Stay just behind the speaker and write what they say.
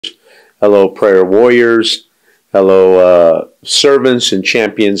Hello, prayer warriors. Hello, servants and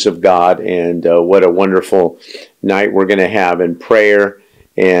champions of God. And what a wonderful night we're going to have in prayer.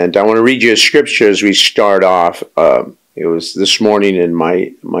 And I want to read you a scripture as we start off. It was this morning in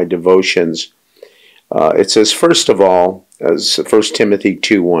my devotions. It says, first of all, as 1 Timothy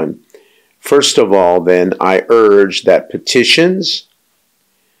 2:1, first of all, then, I urge that petitions,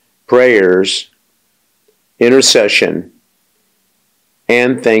 prayers, intercession,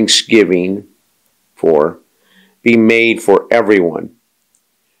 and thanksgiving be made for everyone,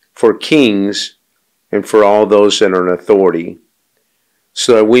 for kings and for all those that are in authority,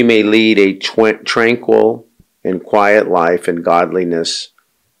 so that we may lead a tranquil and quiet life in godliness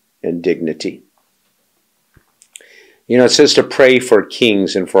and dignity. You know, it says to pray for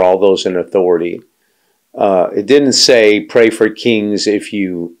kings and for all those in authority. It didn't say pray for kings if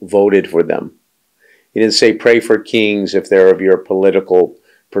you voted for them. It didn't say pray for kings if they're of your political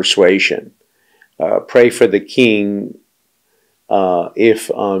persuasion. Pray for the king if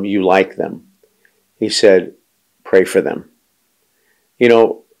you like them. He said, pray for them. You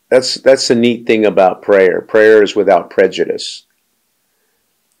know, that's the neat thing about prayer. Prayer is without prejudice.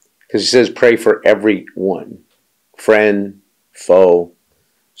 Because he says pray for everyone. Friend, foe,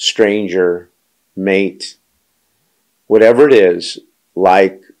 stranger, mate, whatever it is,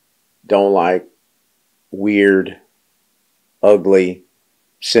 like, don't like, weird, ugly,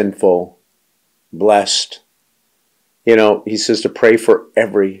 sinful, blessed. You know, he says to pray for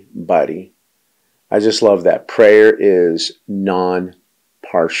everybody. I just love that. Prayer is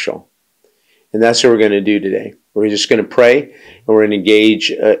non-partial. And that's what we're going to do today. We're just going to pray, and we're going to engage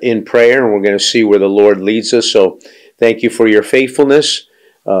in prayer, and we're going to see where the Lord leads us. So thank you for your faithfulness.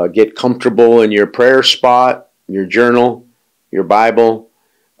 Get comfortable in your prayer spot, your journal, your Bible,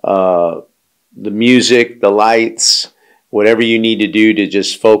 the music, the lights, whatever you need to do to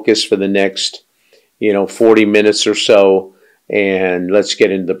just focus for the next 40 minutes or so, and let's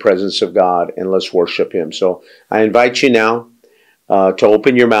get into the presence of God and let's worship Him. So I invite you now to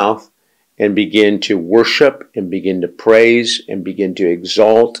open your mouth and begin to worship and begin to praise and begin to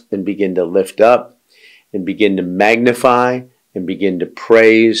exalt and begin to lift up and begin to magnify and begin to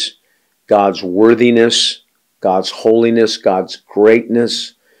praise God's worthiness, God's holiness, God's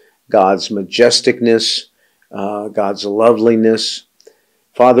greatness, God's majesticness, God's loveliness.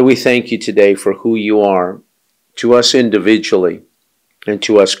 Father, we thank you today for who you are to us individually and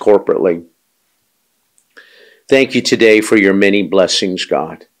to us corporately. Thank you today for your many blessings,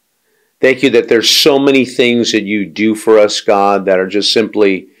 God. Thank you that there's so many things that you do for us, God, that are just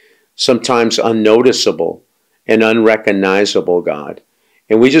simply sometimes unnoticeable and unrecognizable, God.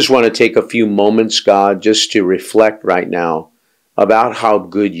 And we just want to take a few moments, God, just to reflect right now about how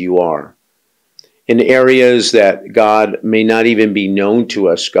good you are. In areas that, God, may not even be known to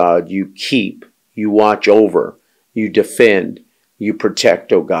us, God, you keep, you watch over, you defend, you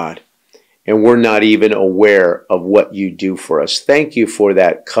protect, oh God. And we're not even aware of what you do for us. Thank you for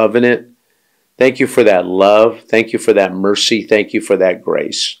that covenant. Thank you for that love. Thank you for that mercy. Thank you for that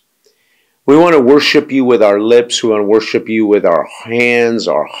grace. We want to worship you with our lips. We want to worship you with our hands,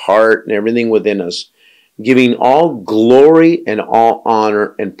 our heart, and everything within us, giving all glory and all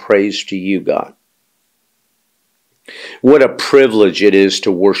honor and praise to you, God. What a privilege it is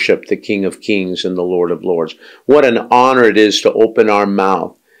to worship the King of Kings and the Lord of Lords. What an honor it is to open our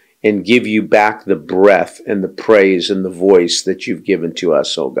mouth and give you back the breath and the praise and the voice that you've given to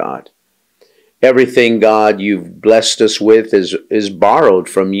us, oh God. Everything, God, you've blessed us with is borrowed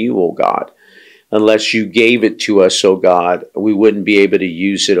from you, oh God. Unless you gave it to us, oh God, we wouldn't be able to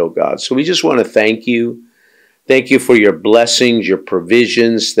use it, oh God. So we just want to thank you. Thank you for your blessings, your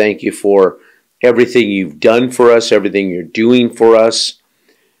provisions. Thank you for everything you've done for us, everything you're doing for us.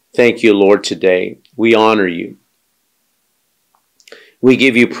 Thank you, Lord, today. We honor you. We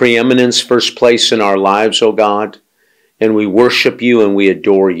give you preeminence, first place in our lives, oh God, and we worship you and we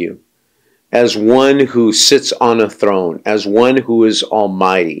adore you as one who sits on a throne, as one who is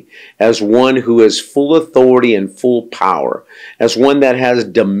almighty, as one who has full authority and full power, as one that has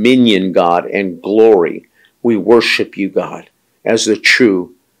dominion, God, and glory. We worship you, God, as the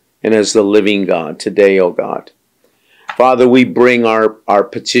true and as the living God today, oh God. Father, we bring our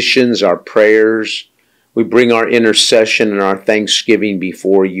petitions, our prayers, we bring our intercession and our thanksgiving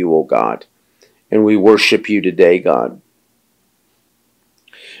before you, oh God, and we worship you today, God.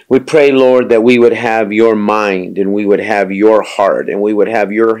 We pray, Lord, that we would have your mind and we would have your heart and we would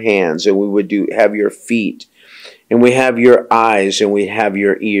have your hands and we would have your feet and we have your eyes and we have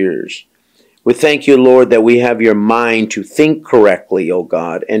your ears. We thank you, Lord, that we have your mind to think correctly, O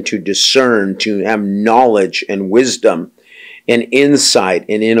God, and to discern, to have knowledge and wisdom and insight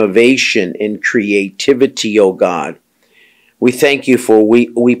and innovation and creativity, oh God. We thank you for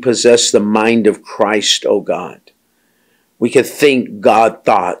we possess the mind of Christ, oh God. We can think God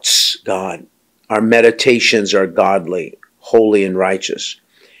thoughts, God. Our meditations are godly, holy, and righteous.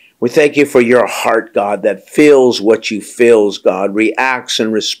 We thank you for your heart, God, that feels what you feels, God, reacts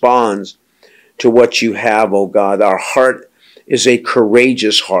and responds to what you have, oh God. Our heart is a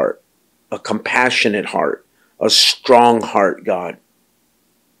courageous heart, a compassionate heart, a strong heart, God.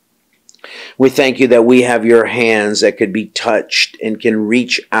 We thank you that we have your hands that could be touched and can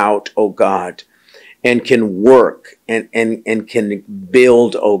reach out, oh God, and can work and can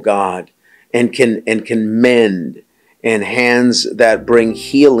build, oh God, and can mend, and hands that bring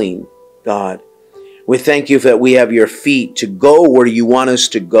healing, God. We thank you that we have your feet to go where you want us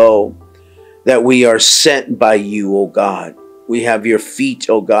to go, that we are sent by you, oh God. We have your feet,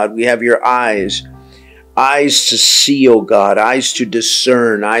 oh God. We have your eyes to see, oh God, eyes to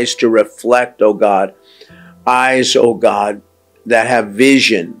discern, eyes to reflect, oh God, eyes, oh God, that have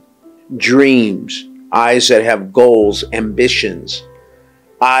vision, dreams, eyes that have goals, ambitions,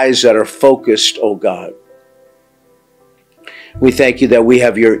 eyes that are focused, oh God. We thank you that we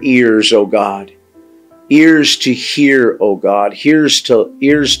have your ears, oh God, ears to hear, oh God, ears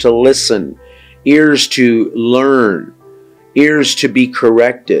to listen, ears to learn, ears to be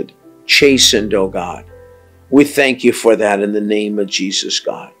corrected, chastened, oh God. We thank you for that in the name of Jesus,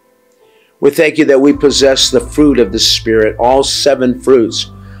 God. We thank you that we possess the fruit of the Spirit. All 7 fruits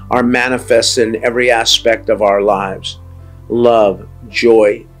are manifested in every aspect of our lives: love,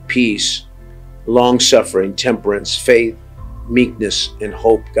 joy, peace, long-suffering, temperance, faith, meekness, and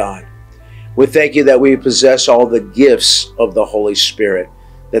hope, God. We thank you that we possess all the gifts of the Holy Spirit,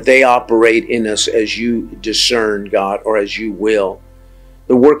 that they operate in us as you discern, God, or as you will.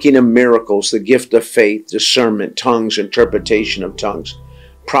 The working of miracles, the gift of faith, discernment, tongues, interpretation of tongues,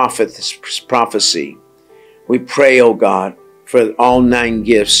 prophecy. We pray, oh God, for all 9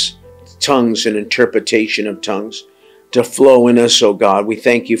 gifts, tongues and interpretation of tongues, to flow in us, oh God. We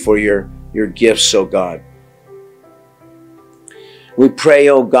thank you for your gifts, oh God. We pray,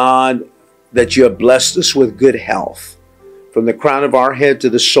 oh God, that you have blessed us with good health, from the crown of our head to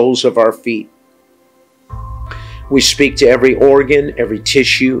the soles of our feet. We speak to every organ, every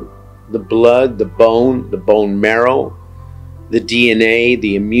tissue, the blood, the bone marrow, the DNA,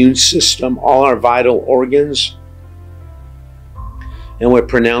 the immune system, all our vital organs. And we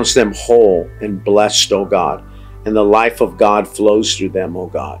pronounce them whole and blessed, O God. And the life of God flows through them, O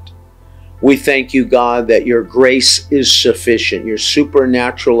God. We thank you, God, that your grace is sufficient, your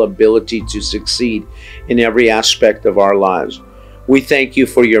supernatural ability to succeed in every aspect of our lives. We thank you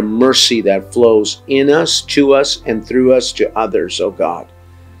for your mercy that flows in us, to us, and through us to others, oh God.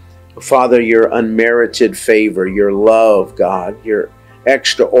 Father, your unmerited favor, your love, God, your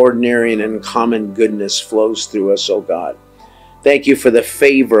extraordinary and uncommon goodness flows through us, oh God. Thank you for the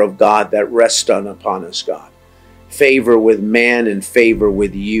favor of God that rests upon us, God. Favor with man and favor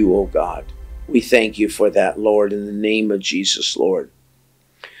with you, oh God. We thank you for that, Lord, in the name of Jesus, Lord.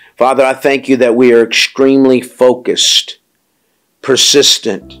 Father, I thank you that we are extremely focused,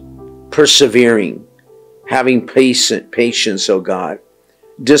 persistent, persevering, having patience, oh God,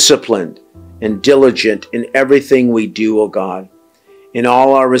 disciplined and diligent in everything we do, oh God, in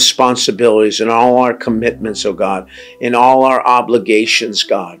all our responsibilities, in all our commitments, oh God, in all our obligations,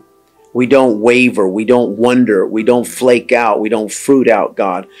 God. We don't waver, we don't wonder, we don't flake out, we don't fruit out,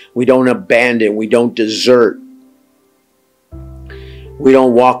 God. We don't abandon, we don't desert. We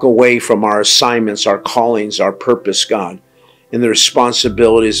don't walk away from our assignments, our callings, our purpose, God, and the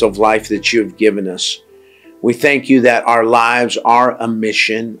responsibilities of life that you have given us. We thank you that our lives are a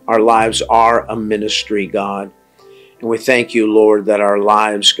mission, our lives are a ministry, God. And we thank you, Lord, that our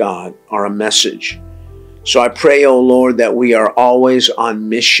lives, God, are a message. So I pray, oh Lord, that we are always on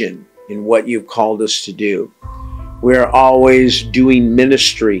mission in what you've called us to do. We are always doing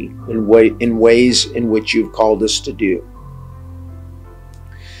ministry in ways in which you've called us to do.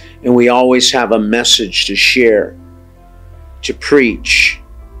 And we always have a message to share, to preach,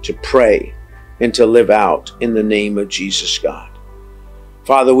 to pray, and to live out in the name of Jesus, God.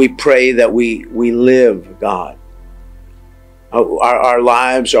 Father, we pray that we live, God. Our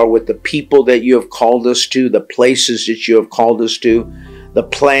lives are with the people that you have called us to, the places that you have called us to, the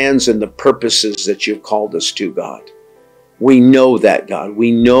plans and the purposes that you've called us to, God. We know that, God.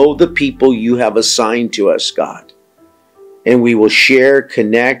 We know the people you have assigned to us, God. And we will share,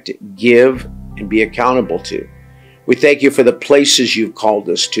 connect, give, and be accountable to. We thank you for the places you've called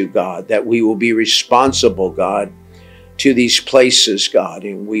us to, God, that we will be responsible, God, to these places, God,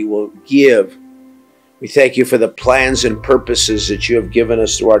 and we will give. We thank you for the plans and purposes that you have given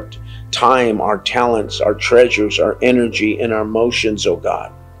us through our time, our talents, our treasures, our energy, and our emotions, oh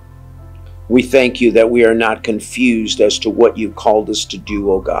God. We thank you that we are not confused as to what you called us to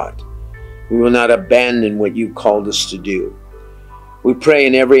do, oh God. We will not abandon what you called us to do. We pray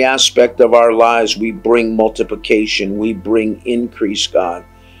in every aspect of our lives we bring multiplication, we bring increase, God.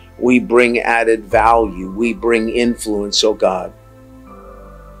 We bring added value, we bring influence, oh God.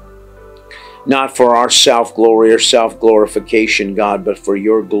 Not for our self-glory or self-glorification, God, but for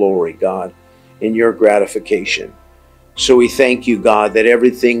your glory, God, and your gratification. So we thank you, God, that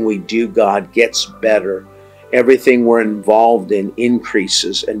everything we do, God, gets better. Everything we're involved in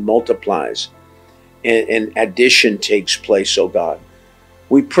increases and multiplies, and addition takes place, oh God.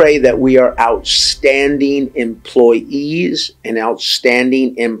 We pray that we are outstanding employees and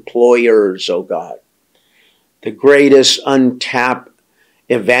outstanding employers, oh God. The greatest untapped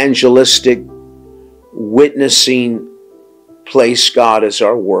evangelistic witnessing place, God, is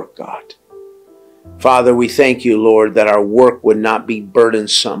our work, God. Father, we thank you, Lord, that our work would not be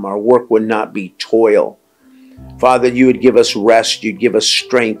burdensome. Our work would not be toil. Father, you would give us rest. You'd give us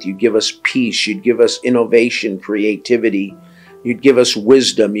strength. You'd give us peace. You'd give us innovation, creativity. You'd give us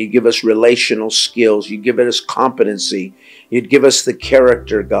wisdom. You'd give us relational skills. You'd give us competency. You'd give us the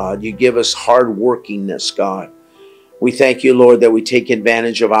character, God. You'd give us hardworkingness, God. We thank you, Lord, that we take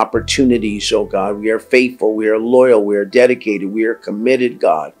advantage of opportunities, oh God. We are faithful. We are loyal. We are dedicated. We are committed,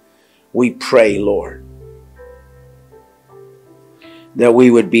 God. We pray, Lord, that we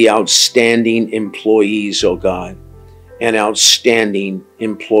would be outstanding employees, oh God, and outstanding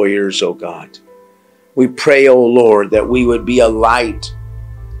employers, oh God. We pray, oh Lord, that we would be a light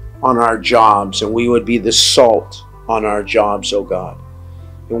on our jobs and we would be the salt on our jobs, oh God.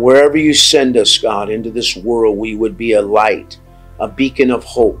 And wherever you send us, God, into this world, we would be a light, a beacon of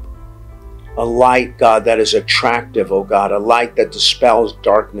hope, a light, God, that is attractive, oh God, a light that dispels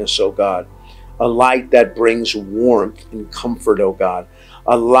darkness, oh God, a light that brings warmth and comfort, oh God,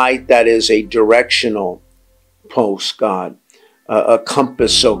 a light that is a directional post, God, a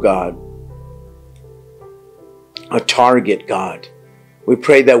compass, oh God, a target, God. We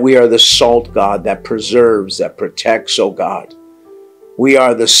pray that we are the salt, God, that preserves, that protects, oh God. We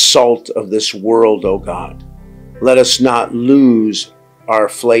are the salt of this world, oh God. Let us not lose our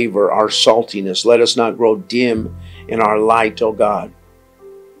flavor, our saltiness. Let us not grow dim in our light, oh God.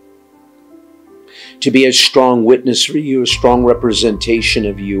 To be a strong witness for you, a strong representation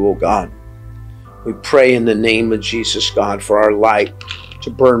of you, oh God. We pray in the name of Jesus, God, for our light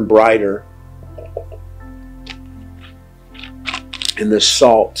to burn brighter and the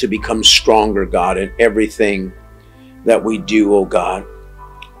salt to become stronger, God, in everything that we do, oh God.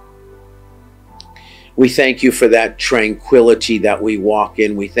 We thank you for that tranquility that we walk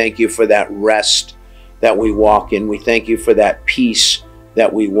in. We thank you for that rest that we walk in. We thank you for that peace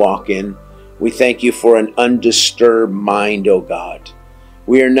that we walk in. We thank you for an undisturbed mind, oh God.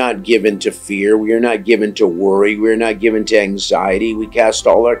 We are not given to fear. We are not given to worry. We are not given to anxiety. We cast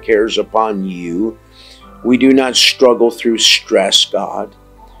all our cares upon you. We do not struggle through stress, God.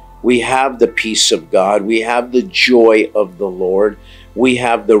 We have the peace of God. We have the joy of the Lord. We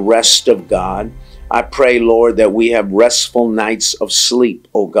have the rest of God. I pray, Lord, that we have restful nights of sleep,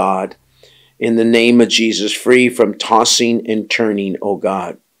 oh God, in the name of Jesus, free from tossing and turning, oh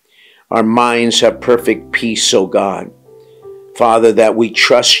God. Our minds have perfect peace, oh God. Father, that we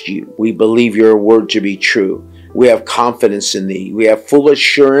trust you. We believe your word to be true. We have confidence in thee. We have full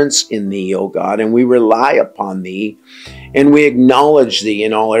assurance in thee, O God, and we rely upon thee, and we acknowledge thee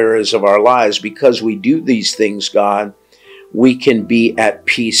in all areas of our lives. Because we do these things, God, we can be at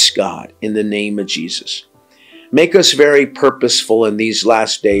peace, God, in the name of Jesus. Make us very purposeful in these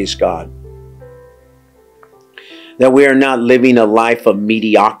last days, God, that we are not living a life of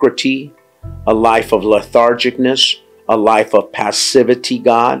mediocrity, a life of lethargicness, a life of passivity,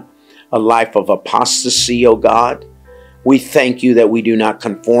 God, a life of apostasy, oh God. We thank you that we do not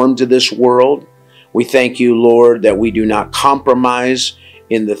conform to this world. We thank you, Lord, that we do not compromise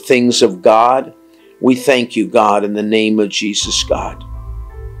in the things of God. We thank you, God, in the name of Jesus, God,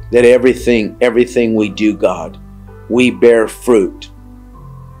 that everything we do, God, we bear fruit.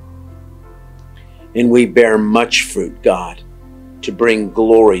 And we bear much fruit, God, to bring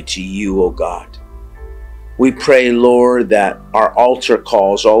glory to you, O God. We pray, Lord, that our altar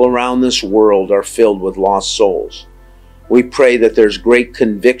calls all around this world are filled with lost souls. We pray that there's great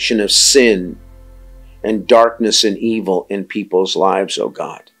conviction of sin and darkness and evil in people's lives, O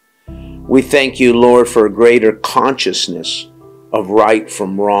God. We thank you, Lord, for a greater consciousness of right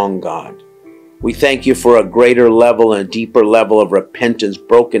from wrong, God. We thank you for a greater level and a deeper level of repentance,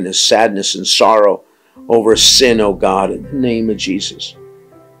 brokenness, sadness, and sorrow over sin, oh God, in the name of Jesus.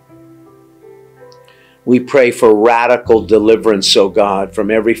 We pray for radical deliverance, oh God, from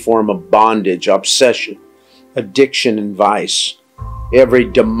every form of bondage, obsession, addiction, and vice. Every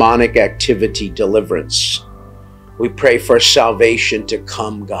demonic activity, deliverance. We pray for salvation to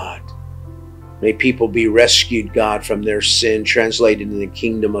come, God. May people be rescued, God, from their sin, translated into the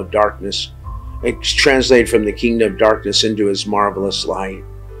kingdom of darkness, translated from the kingdom of darkness into his marvelous light.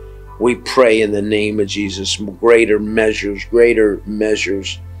 We pray in the name of Jesus, greater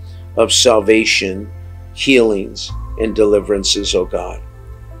measures of salvation, healings, and deliverances, oh God.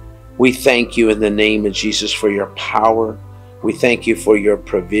 We thank you in the name of Jesus for your power. We thank you for your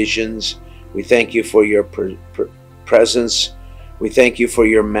provisions. We thank you for your presence. We thank you for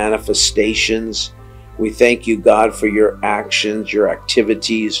your manifestations. We thank you, God, for your actions, your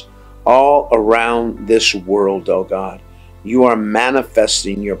activities all around this world, oh God. You are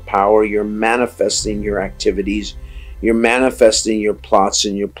manifesting your power. You're manifesting your activities. You're manifesting your plots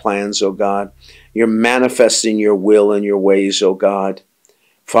and your plans, oh God. You're manifesting your will and your ways, oh God.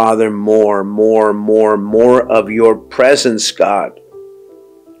 Father, more of your presence, God.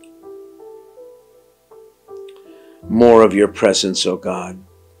 More of your presence, oh God.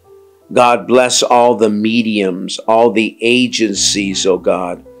 God, bless all the mediums, all the agencies, oh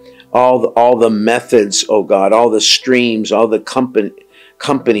God. All the methods, oh God. All the streams, all the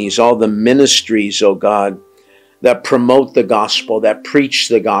companies, all the ministries, oh God, that promote the gospel, that preach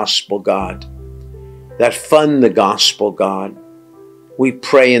the gospel, God, that fund the gospel, God. We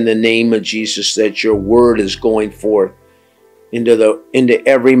pray in the name of Jesus that your word is going forth into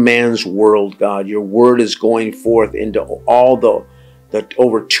every man's world, God. Your word is going forth into all the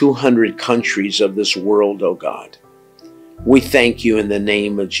over 200 countries of this world, oh God. We thank you in the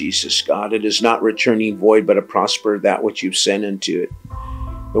name of Jesus, God. It is not returning void, but a prosper that which you've sent into it.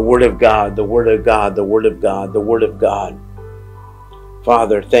 The word of God, the word of God, the word of God, the word of God.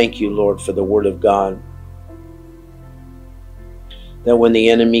 Father, thank you, Lord, for the word of God. That when the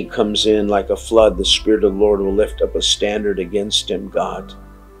enemy comes in like a flood, the Spirit of the Lord will lift up a standard against him, God.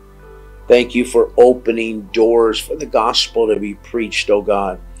 Thank you for opening doors for the gospel to be preached, oh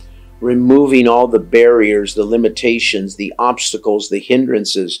God. Removing all the barriers, the limitations, the obstacles, the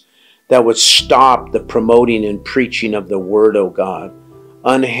hindrances that would stop the promoting and preaching of the word, oh God.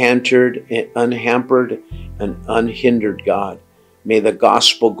 Unhampered and unhindered, God. May the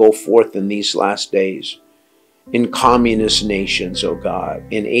gospel go forth in these last days. In communist nations, oh God,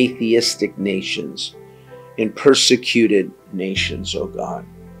 in atheistic nations, in persecuted nations, oh God,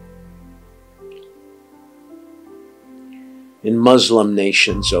 in Muslim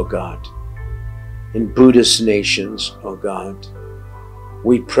nations, oh God, in Buddhist nations, oh God.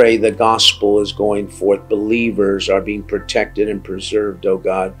 We pray the gospel is going forth. Believers are being protected and preserved, oh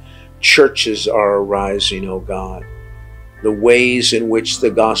God. Churches are arising, oh God. The ways in which the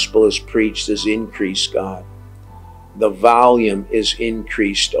gospel is preached is increased, God. The volume is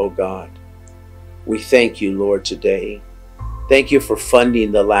increased, oh God. We thank you, Lord, today. Thank you for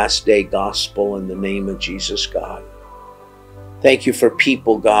funding the last day gospel in the name of Jesus, God. Thank you for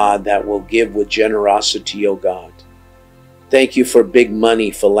people, God, that will give with generosity, oh God. Thank you for big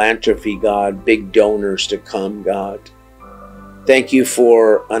money, philanthropy, God, big donors to come, God. Thank you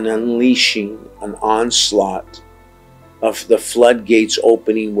for an unleashing, an onslaught of the floodgates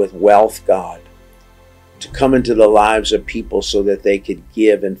opening with wealth, God, to come into the lives of people so that they could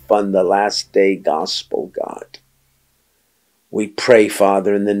give and fund the last day gospel, God. We pray,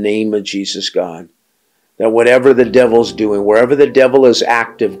 Father, in the name of Jesus, God, that whatever the devil's doing, wherever the devil is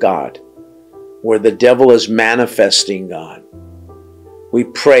active, God, where the devil is manifesting, God, we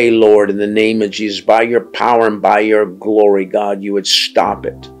pray, Lord, in the name of Jesus, by your power and by your glory, God, you would stop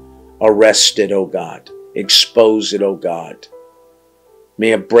it, arrest it, oh God, expose it, oh God.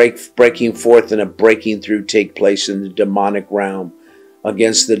 May a breaking forth and a breaking through take place in the demonic realm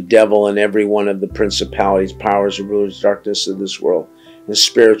against the devil and every one of the principalities, powers, and rulers of darkness of this world, and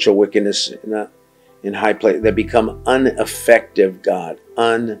spiritual wickedness in high place that become ineffective, God,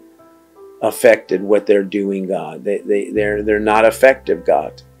 unaffected what they're doing, God. They're not effective,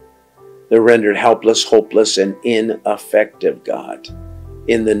 God. They're rendered helpless, hopeless, and ineffective, God.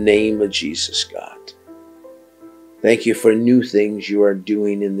 In the name of Jesus, God. Thank you for new things you are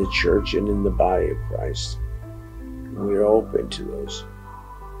doing in the church and in the body of Christ. We are open to those.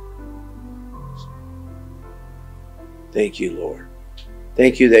 Thank you, Lord.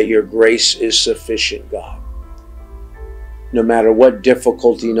 Thank you that your grace is sufficient, God. No matter what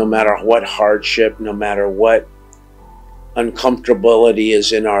difficulty, no matter what hardship, no matter what uncomfortability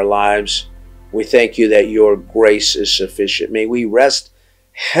is in our lives, we thank you that your grace is sufficient. May we rest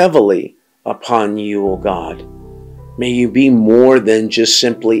heavily upon you, O God. May you be more than just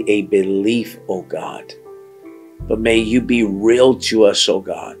simply a belief, O God, but may you be real to us, O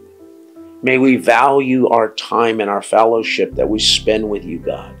God. May we value our time and our fellowship that we spend with you,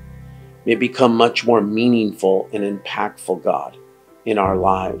 God. May it become much more meaningful and impactful, God, in our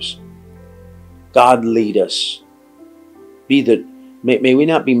lives. God, lead us. May we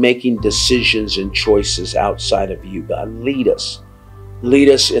not be making decisions and choices outside of you, God. Lead us. Lead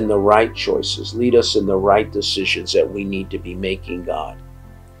us in the right choices. Lead us in the right decisions that we need to be making, God.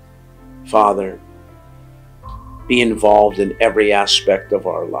 Father, be involved in every aspect of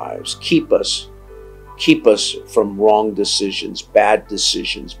our lives. Keep us from wrong decisions, bad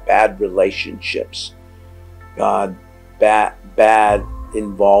relationships. God, bad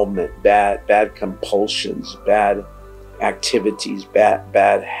involvement, bad compulsions, bad activities,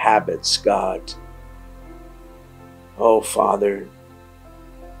 bad habits, God. Oh, Father,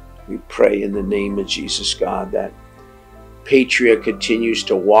 we pray in the name of Jesus, God, that Patria continues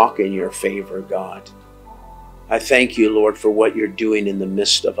to walk in your favor, God. I thank you, Lord, for what you're doing in the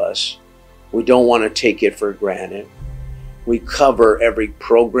midst of us. We don't want to take it for granted. We cover every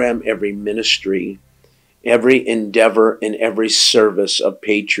program, every ministry, every endeavor, and every service of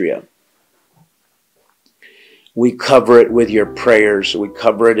Patria. We cover it with your prayers. We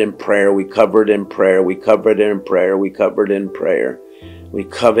cover it in prayer. We cover it in prayer. We cover it in prayer. We cover it in prayer. We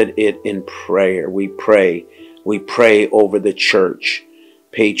cover it in prayer. We pray. We pray over the church,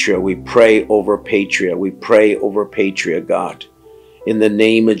 Patria. We pray over Patria. We pray over Patria, God. In the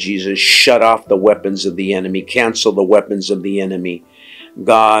name of Jesus, shut off the weapons of the enemy. Cancel the weapons of the enemy.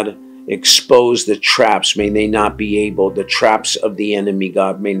 God, expose the traps. May they not be able, the traps of the enemy,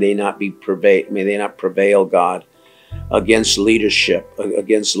 God. May they not prevail, God, against leadership,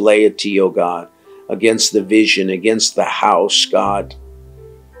 against laity, oh God, against the vision, against the house, God.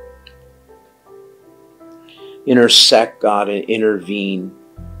 Intersect, God, and intervene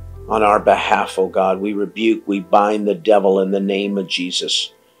on our behalf, oh God. We rebuke, we bind the devil in the name of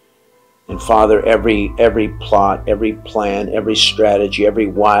Jesus. And Father, every plot, every plan, every strategy, every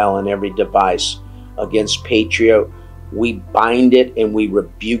wile, and every device against Patria, we bind it and we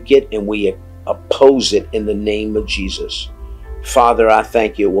rebuke it and we oppose it in the name of Jesus. Father, I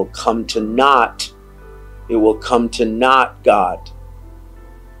thank you. It will come to naught. It will come to naught, God.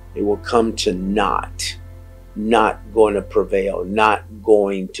 It will come to naught. Not going to prevail, not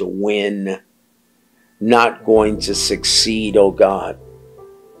going to win, not going to succeed, oh God.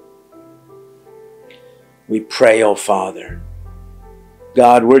 We pray, oh Father.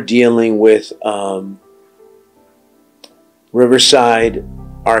 God, we're dealing with Riverside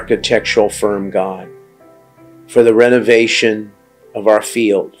Architectural Firm, God, for the renovation of our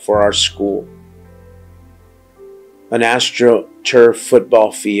field, for our school. An AstroTurf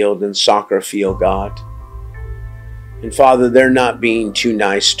football field and soccer field, God. And Father, they're not being too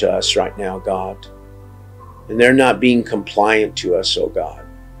nice to us right now, God. And they're not being compliant to us, oh God.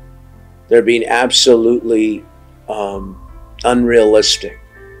 They're being absolutely unrealistic.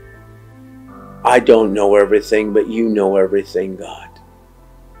 I don't know everything, but you know everything, God.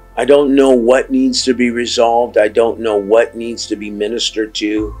 I don't know what needs to be resolved. I don't know what needs to be ministered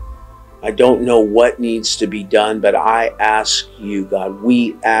to. I don't know what needs to be done, but I ask you, God.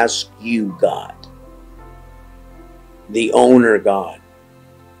 We ask you, God. The owner, God,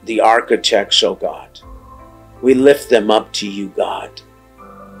 the architects, oh God. We lift them up to you, God.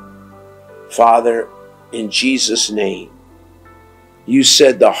 Father, in Jesus' name, you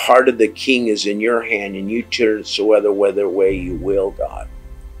said the heart of the king is in your hand and you turn it so whether way you will, God.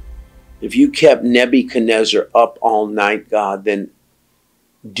 If you kept Nebuchadnezzar up all night, God, then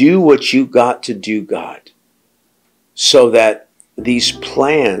do what you got to do, God, so that these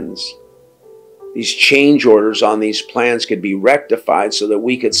plans, these change orders on these plans could be rectified so that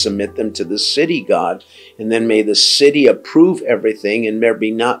we could submit them to the city, God. And then may the city approve everything and there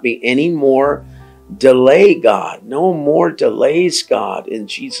not be any more delay, God. No more delays, God, in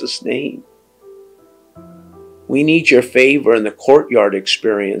Jesus' name. We need your favor in the courtyard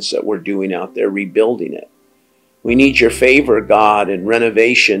experience that we're doing out there, rebuilding it. We need your favor, God, in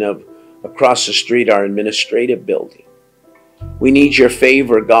renovation of across the street, our administrative building. We need your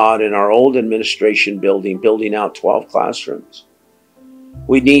favor, God, in our old administration building, building out 12 classrooms.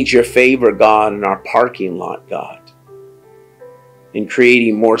 We need your favor, God, in our parking lot, God, in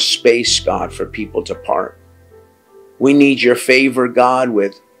creating more space, God, for people to park. We need your favor, God,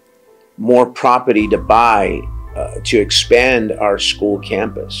 with more property to buy to expand our school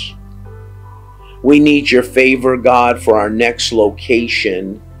campus. We need your favor, God, for our next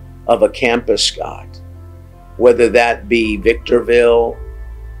location of a campus, God. Whether that be Victorville,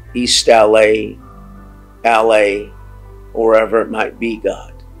 East LA, LA, or wherever it might be,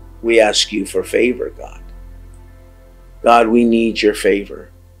 God. We ask you for favor, God. God, we need your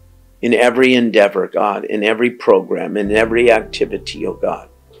favor in every endeavor, God, in every program, in every activity, oh God.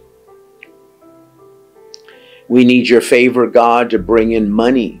 We need your favor, God, to bring in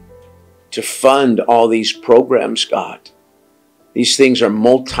money to fund all these programs, God. These things are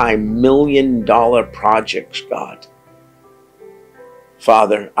multi-million-dollar projects, God.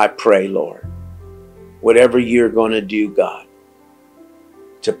 Father, I pray, Lord, whatever you're going to do, God,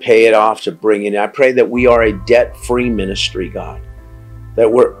 to pay it off, to bring it in. I pray that we are a debt-free ministry, God.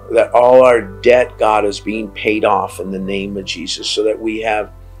 That all our debt, God, is being paid off in the name of Jesus, so that we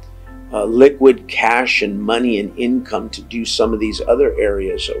have liquid cash and money and income to do some of these other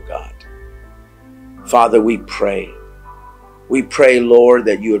areas, oh God. Father, we pray. We pray, Lord,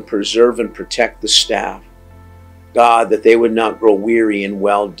 that you would preserve and protect the staff. God, that they would not grow weary in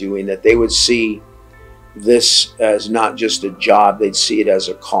well-doing, that they would see this as not just a job, they'd see it as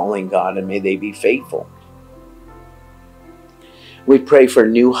a calling, God, and may they be faithful. We pray for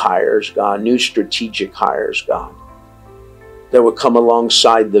new hires, God, new strategic hires, God, that would come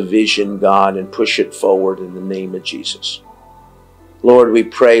alongside the vision, God, and push it forward in the name of Jesus. Lord, we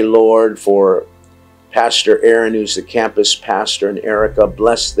pray, Lord, for Pastor Aaron, who's the campus pastor, and Erica.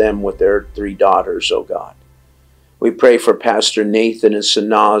 Bless them with their 3 daughters, oh God. We pray for Pastor Nathan and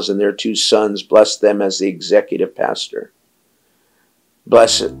Sanaz and their 2 sons. Bless them as the executive pastor.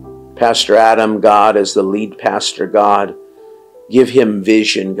 Bless Pastor Adam, God, as the lead pastor, God. Give him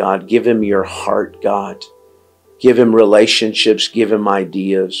vision, God. Give him your heart, God. Give him relationships. Give him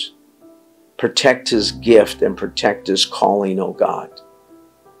ideas. Protect his gift and protect his calling, oh God.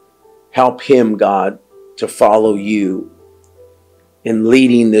 Help him, God, to follow you in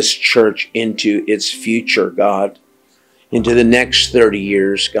leading this church into its future, God, into the next 30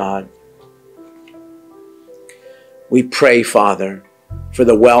 years, God. We pray, Father, for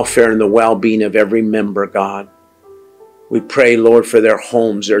the welfare and the well-being of every member, God. We pray, Lord, for their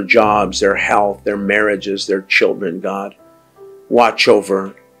homes, their jobs, their health, their marriages, their children, God. Watch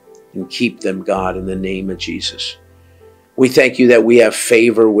over and keep them, God, in the name of Jesus. We thank you that we have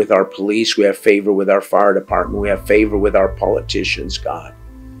favor with our police. We have favor with our fire department. We have favor with our politicians, God.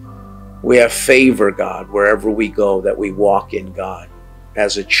 We have favor, God, wherever we go that we walk in, God,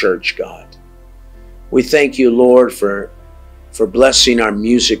 as a church, God. We thank you, Lord, for blessing our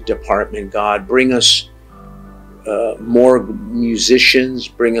music department, God. Bring us more musicians.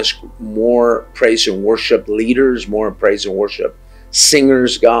 Bring us more praise and worship leaders, more praise and worship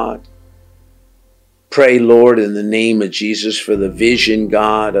singers, God. Pray, Lord, in the name of Jesus for the vision,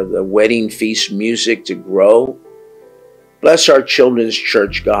 God, of the wedding feast music to grow. Bless our children's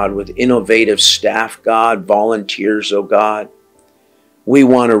church, God, with innovative staff, God, volunteers, oh God. We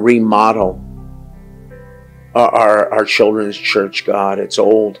want to remodel our children's church, God. It's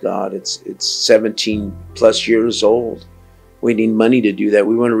old, God. It's 17 plus years old. We need money to do that.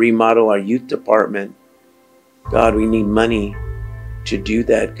 We want to remodel our youth department. God, we need money to do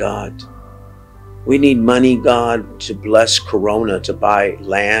that, God. We need money, God, to bless Corona, to buy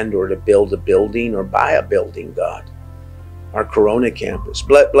land or to build a building or buy a building, God. Our Corona campus.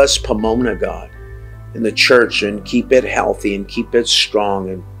 Bless Pomona, God, in the church, and keep it healthy and keep it strong.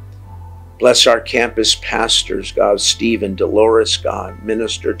 And bless our campus pastors, God, Steve and Dolores, God.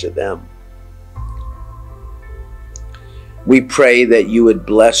 Minister to them. We pray that you would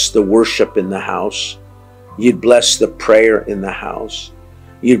bless the worship in the house. You'd bless the prayer in the house.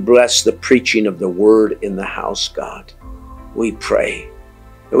 You'd bless the preaching of the word in the house, God. We pray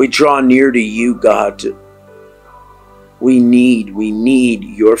that we draw near to you, God. We need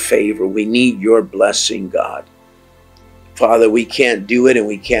your favor. We need your blessing, God. Father, we can't do it and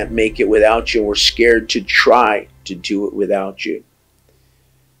we can't make it without you. We're scared to try to do it without you.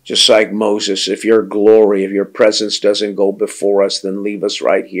 Just like Moses, if your glory, if your presence doesn't go before us, then leave us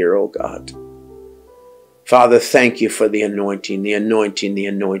right here, oh God. Father, thank you for the anointing, the anointing, the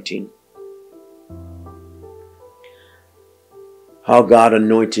anointing. How God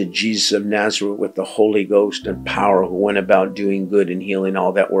anointed Jesus of Nazareth with the Holy Ghost and power, who went about doing good and healing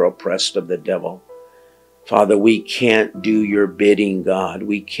all that were oppressed of the devil. Father, we can't do your bidding, God.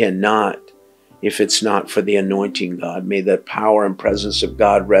 We cannot if it's not for the anointing, God. May the power and presence of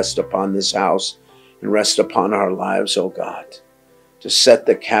God rest upon this house and rest upon our lives, oh God, to set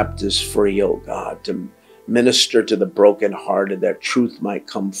the captives free, oh God, to minister to the brokenhearted, that truth might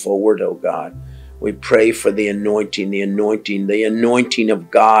come forward, oh God. We pray for the anointing, the anointing, the anointing of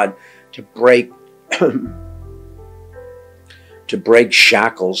God to break to break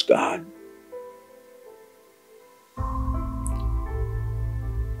shackles, God.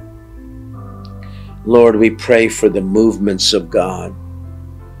 Lord, we pray for the movements of God,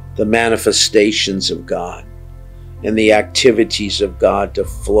 the manifestations of God, and the activities of God to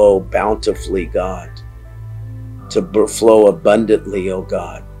flow bountifully, God, to flow abundantly, O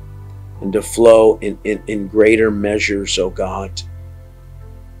God, and to flow in greater measures, O God.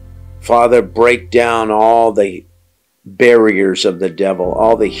 Father, break down all the barriers of the devil,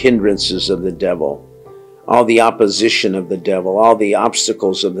 all the hindrances of the devil, all the opposition of the devil, all the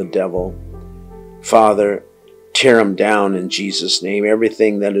obstacles of the devil. Father, tear them down in Jesus' name.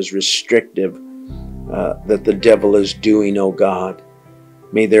 Everything that is restrictive that the devil is doing, oh God.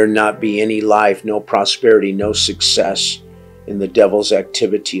 May there not be any life, no prosperity, no success in the devil's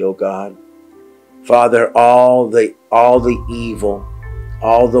activity, oh God. Father, all the evil,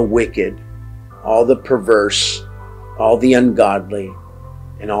 all the wicked, all the perverse, all the ungodly,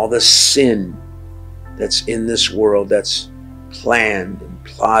 and all the sin that's in this world that's planned and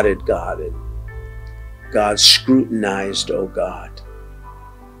plotted, God, and God scrutinized, oh God.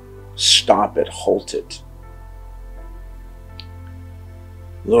 Stop it, halt it.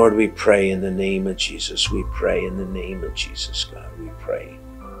 Lord, we pray in the name of Jesus. We pray in the name of Jesus, God. We pray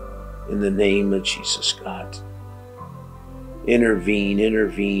in the name of Jesus, God. Intervene,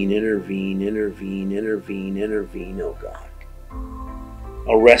 intervene, intervene, intervene, intervene, intervene, oh God.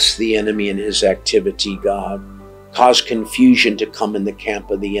 Arrest the enemy in his activity, God. Cause confusion to come in the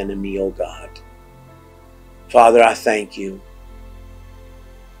camp of the enemy, oh God. Father, I thank you.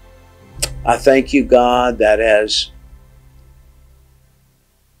 I thank you, God, that as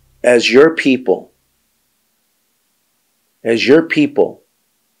your people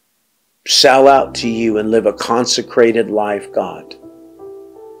sell out to you and live a consecrated life, God,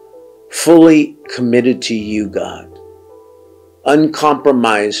 fully committed to you, God,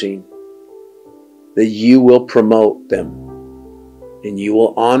 uncompromising, that you will promote them and you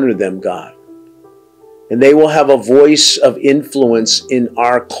will honor them, God. And they will have a voice of influence in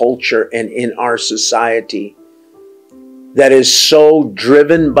our culture and in our society that is so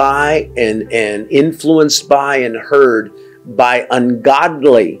driven by and influenced by and heard by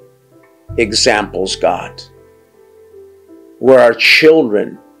ungodly examples, God, where our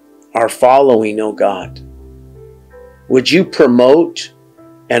children are following, oh God. Would you promote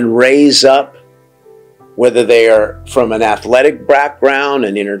and raise up, whether they are from an athletic background,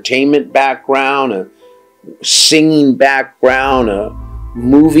 an entertainment background, a singing background, a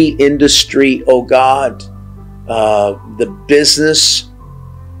movie industry, oh God, the business,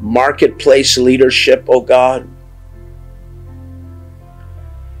 marketplace leadership, oh God.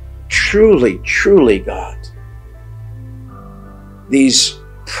 Truly, truly, God, these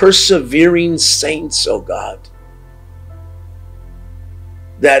persevering saints, oh God,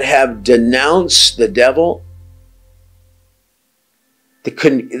 that have denounced the devil. They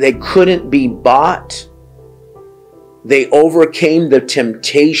couldn't be bought. They overcame the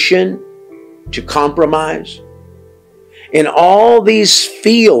temptation to compromise. In all these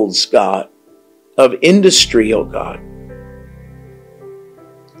fields, God, of industry, oh God,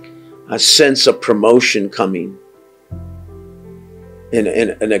 I sense a promotion coming and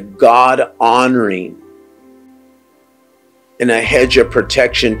a God-honoring and a hedge of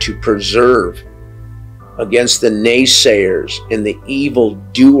protection to preserve against the naysayers and the evil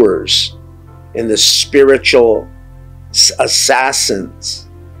doers and the spiritual assassins.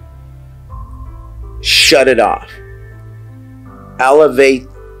 Shut it off. Elevate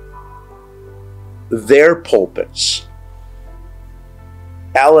their pulpits.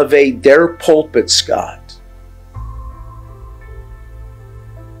 Elevate their pulpits, God.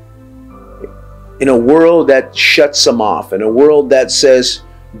 In a world that shuts them off, in a world that says,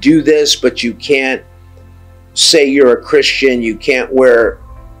 do this, but you can't say you're a Christian, you can't wear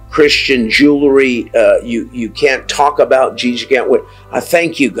Christian jewelry, you can't talk about Jesus, you can't wear. I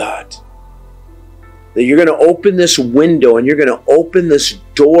thank you, God, that you're going to open this window and you're going to open this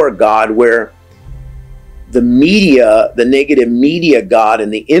door, God, where the media, the negative media, God,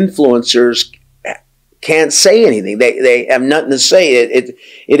 and the influencers can't say anything. They have nothing to say.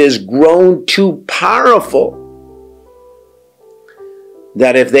 It has grown too powerful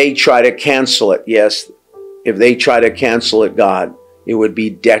that if they try to cancel it, yes, if they try to cancel it, God, it would be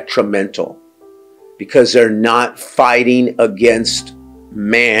detrimental because they're not fighting against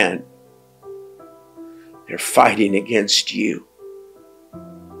man. They're fighting against you.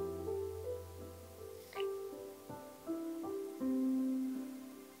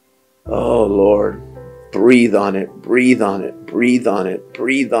 Oh, Lord, breathe on it, breathe on it, breathe on it,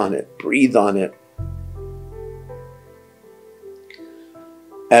 breathe on it, breathe on it.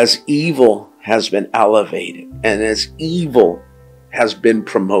 As evil has been elevated and as evil has been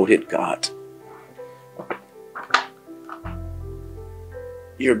promoted, God,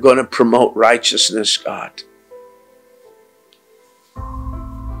 You're going to promote righteousness, God.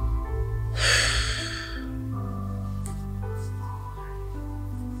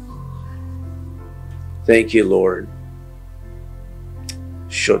 Thank you, Lord.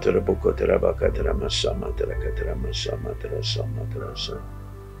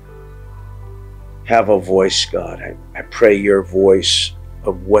 Have a voice, God. I pray your voice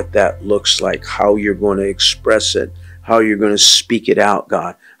of what that looks like, how you're going to express it, how you're going to speak it out,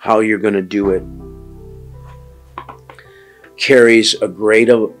 God, how you're going to do it. Carries a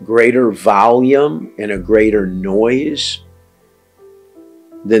greater volume and a greater noise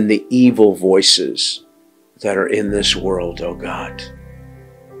than the evil voices that are in this world, oh God.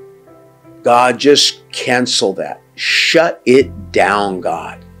 God, just cancel that. Shut it down,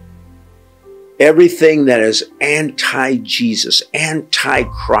 God. Everything that is anti-Jesus,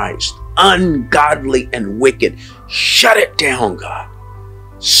 anti-Christ, ungodly and wicked, shut it down, God.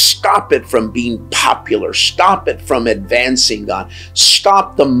 Stop it from being popular. Stop it from advancing, God.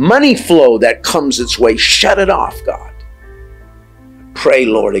 Stop the money flow that comes its way. Shut it off, God. I pray,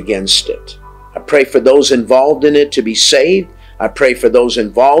 Lord, against it. I pray for those involved in it to be saved. I pray for those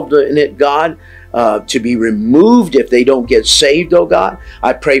involved in it, God, to be removed if they don't get saved, oh God.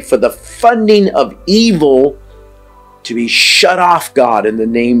 I pray for the funding of evil to be shut off, God, in the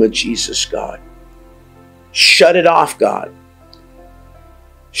name of Jesus, God. Shut it off, God.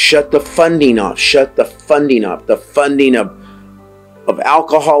 Shut the funding off. Shut the funding off. The funding of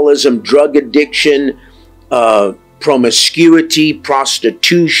alcoholism, drug addiction, promiscuity,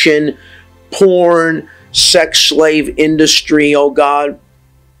 prostitution, porn, sex slave industry, oh God.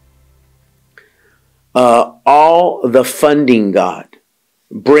 All the funding, God.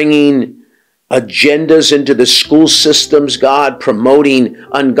 Bringing agendas into the school systems, God. Promoting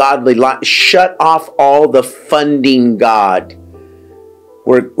ungodly life. Shut off all the funding, God.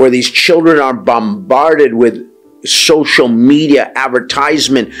 Where these children are bombarded with social media,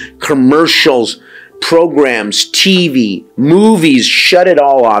 advertisement, commercials, programs, TV, movies. Shut it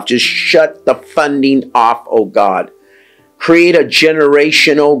all off. Just shut the funding off, oh God. Create a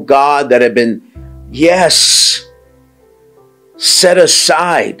generation, oh God, that have been, yes, set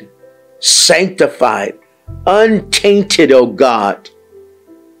aside, sanctified, untainted, oh God,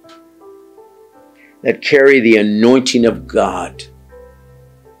 that carry the anointing of God.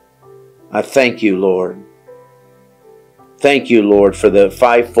 I thank you, Lord. Thank you, Lord, for the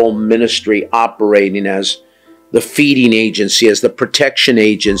fivefold ministry operating as the feeding agency, as the protection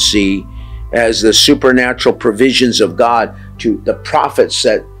agency, as the supernatural provisions of God to the prophets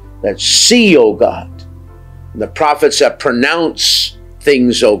that see, oh God, the prophets that pronounce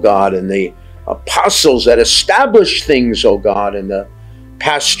things, oh God, and the apostles that establish things, oh God, and the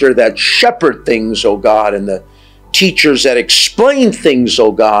pastor that shepherd things, oh God, and the teachers that explain things,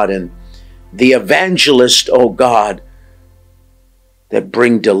 oh God, and the evangelist, oh God, that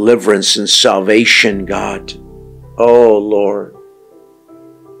bring deliverance and salvation, God. Oh, Lord.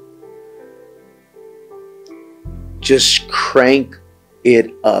 Just crank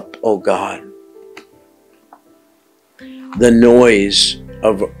it up, oh God. The noise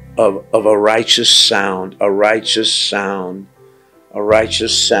of a righteous sound, a righteous sound, a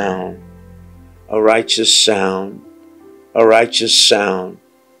righteous sound, a righteous sound, a righteous sound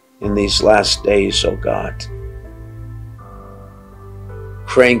in these last days, oh God.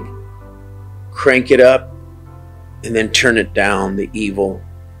 Crank it up and then turn it down, the evil.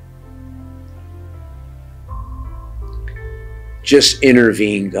 Just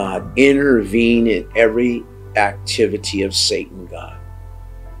intervene, God. Intervene in every activity of Satan, God.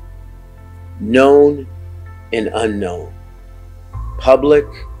 Known and unknown. Public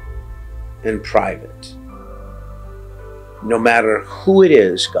and private. No matter who it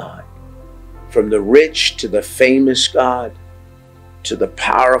is, God. From the rich to the famous, God. To the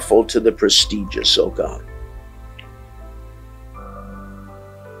powerful, to the prestigious, oh God.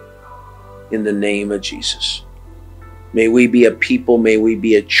 In the name of Jesus. May we be a people, may we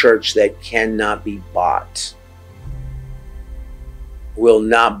be a church that cannot be bought. Will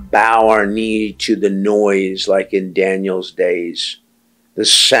not bow our knee to the noise like in Daniel's days. The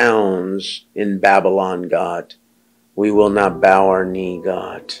sounds in Babylon, God. We will not bow our knee,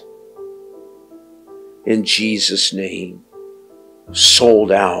 God. In Jesus' name.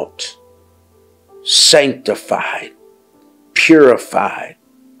 Sold out, sanctified, purified,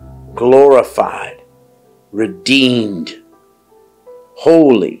 glorified, redeemed,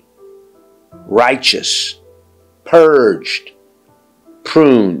 holy, righteous, purged,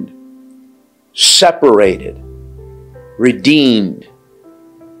 pruned, separated, redeemed,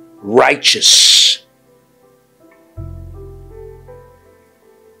 righteous.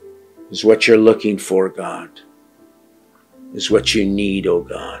 is what you're looking for, God, is what you need, oh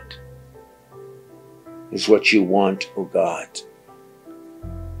God, is what you want, oh God.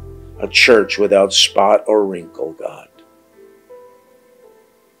 A church without spot or wrinkle, God.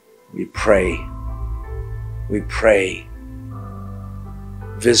 We pray,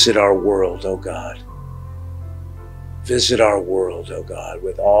 visit our world, oh God. Visit our world, oh God,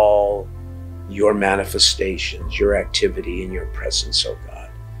 with all your manifestations, your activity and your presence, oh God,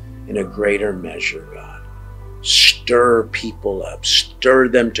 in a greater measure, God. Stir people up, stir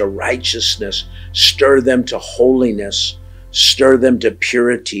them to righteousness, stir them to holiness, stir them to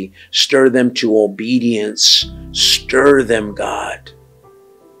purity, stir them to obedience, stir them, God.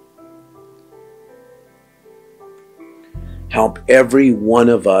 Help every one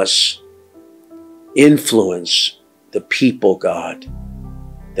of us influence the people, God,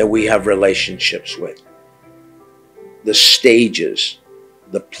 that we have relationships with. The stages,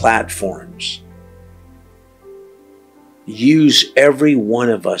 the platforms. Use every one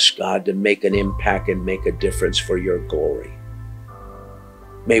of us, God, to make an impact and make a difference for your glory.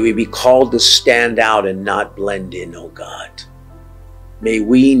 May we be called to stand out and not blend in, oh God. May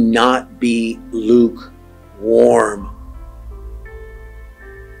we not be lukewarm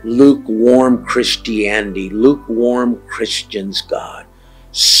Christianity, lukewarm Christians, God.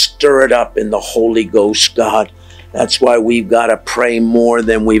 Stir it up in the Holy Ghost, God. That's why we've got to pray more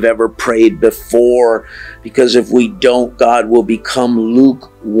than we've ever prayed before. Because if we don't, God, we'll become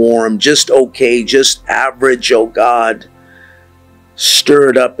lukewarm, just okay, just average, oh God. Stir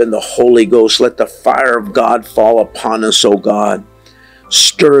it up in the Holy Ghost. Let the fire of God fall upon us, oh God.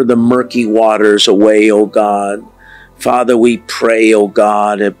 Stir the murky waters away, oh God. Father, we pray, oh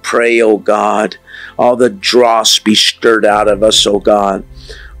God, and pray, oh God, all the dross be stirred out of us, oh God.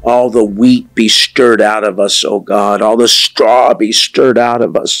 All the wheat be stirred out of us, oh God. All the straw be stirred out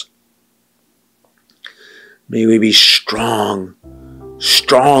of us. May we be strong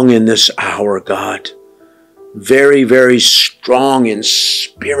in this hour, God. Very, very strong in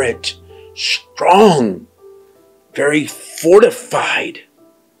spirit. Strong, very fortified.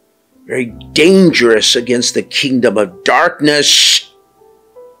 Very dangerous against the kingdom of darkness.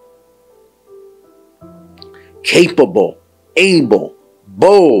 Capable, able,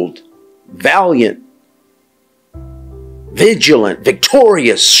 bold, valiant, vigilant,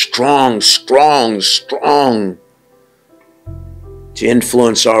 victorious, strong to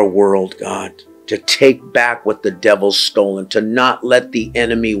influence our world, God, to take back what the devil's stolen, to not let the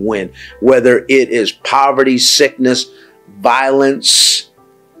enemy win, whether it is poverty, sickness, violence,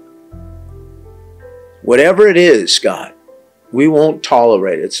 whatever it is, God, we won't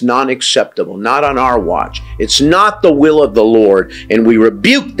tolerate it. It's not acceptable, not on our watch. It's not the will of the Lord, and we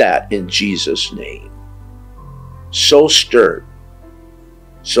rebuke that in Jesus' name. So stirred.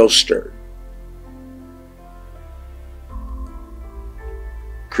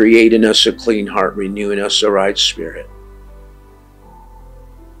 Create in us a clean heart, renew in us a right spirit.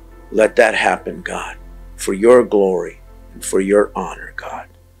 Let that happen, God, for your glory and for your honor, God.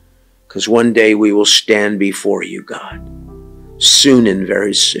 Because one day we will stand before you, God. Soon and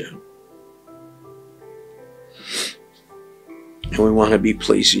very soon. And we want to be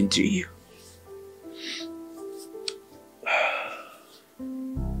pleasing to you.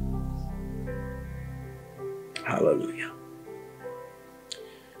 Hallelujah.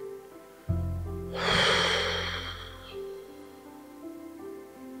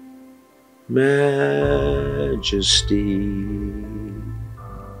 Majesty.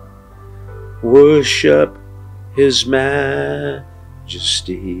 Worship His majesty.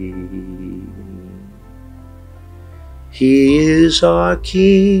 He is our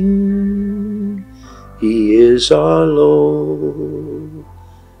King. He is our Lord.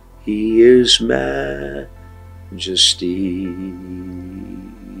 He is majesty.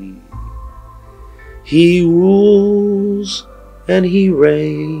 He rules and He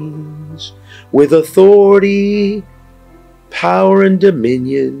reigns with authority, power, and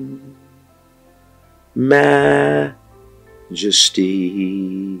dominion. Majesty,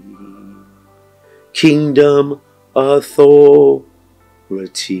 kingdom, authority.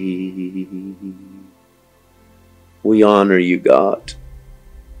 We honor you, God.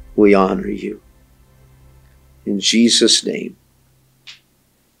 We honor you. In Jesus' name,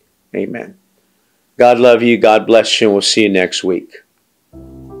 amen. God love you. God bless you. And we'll see you next week.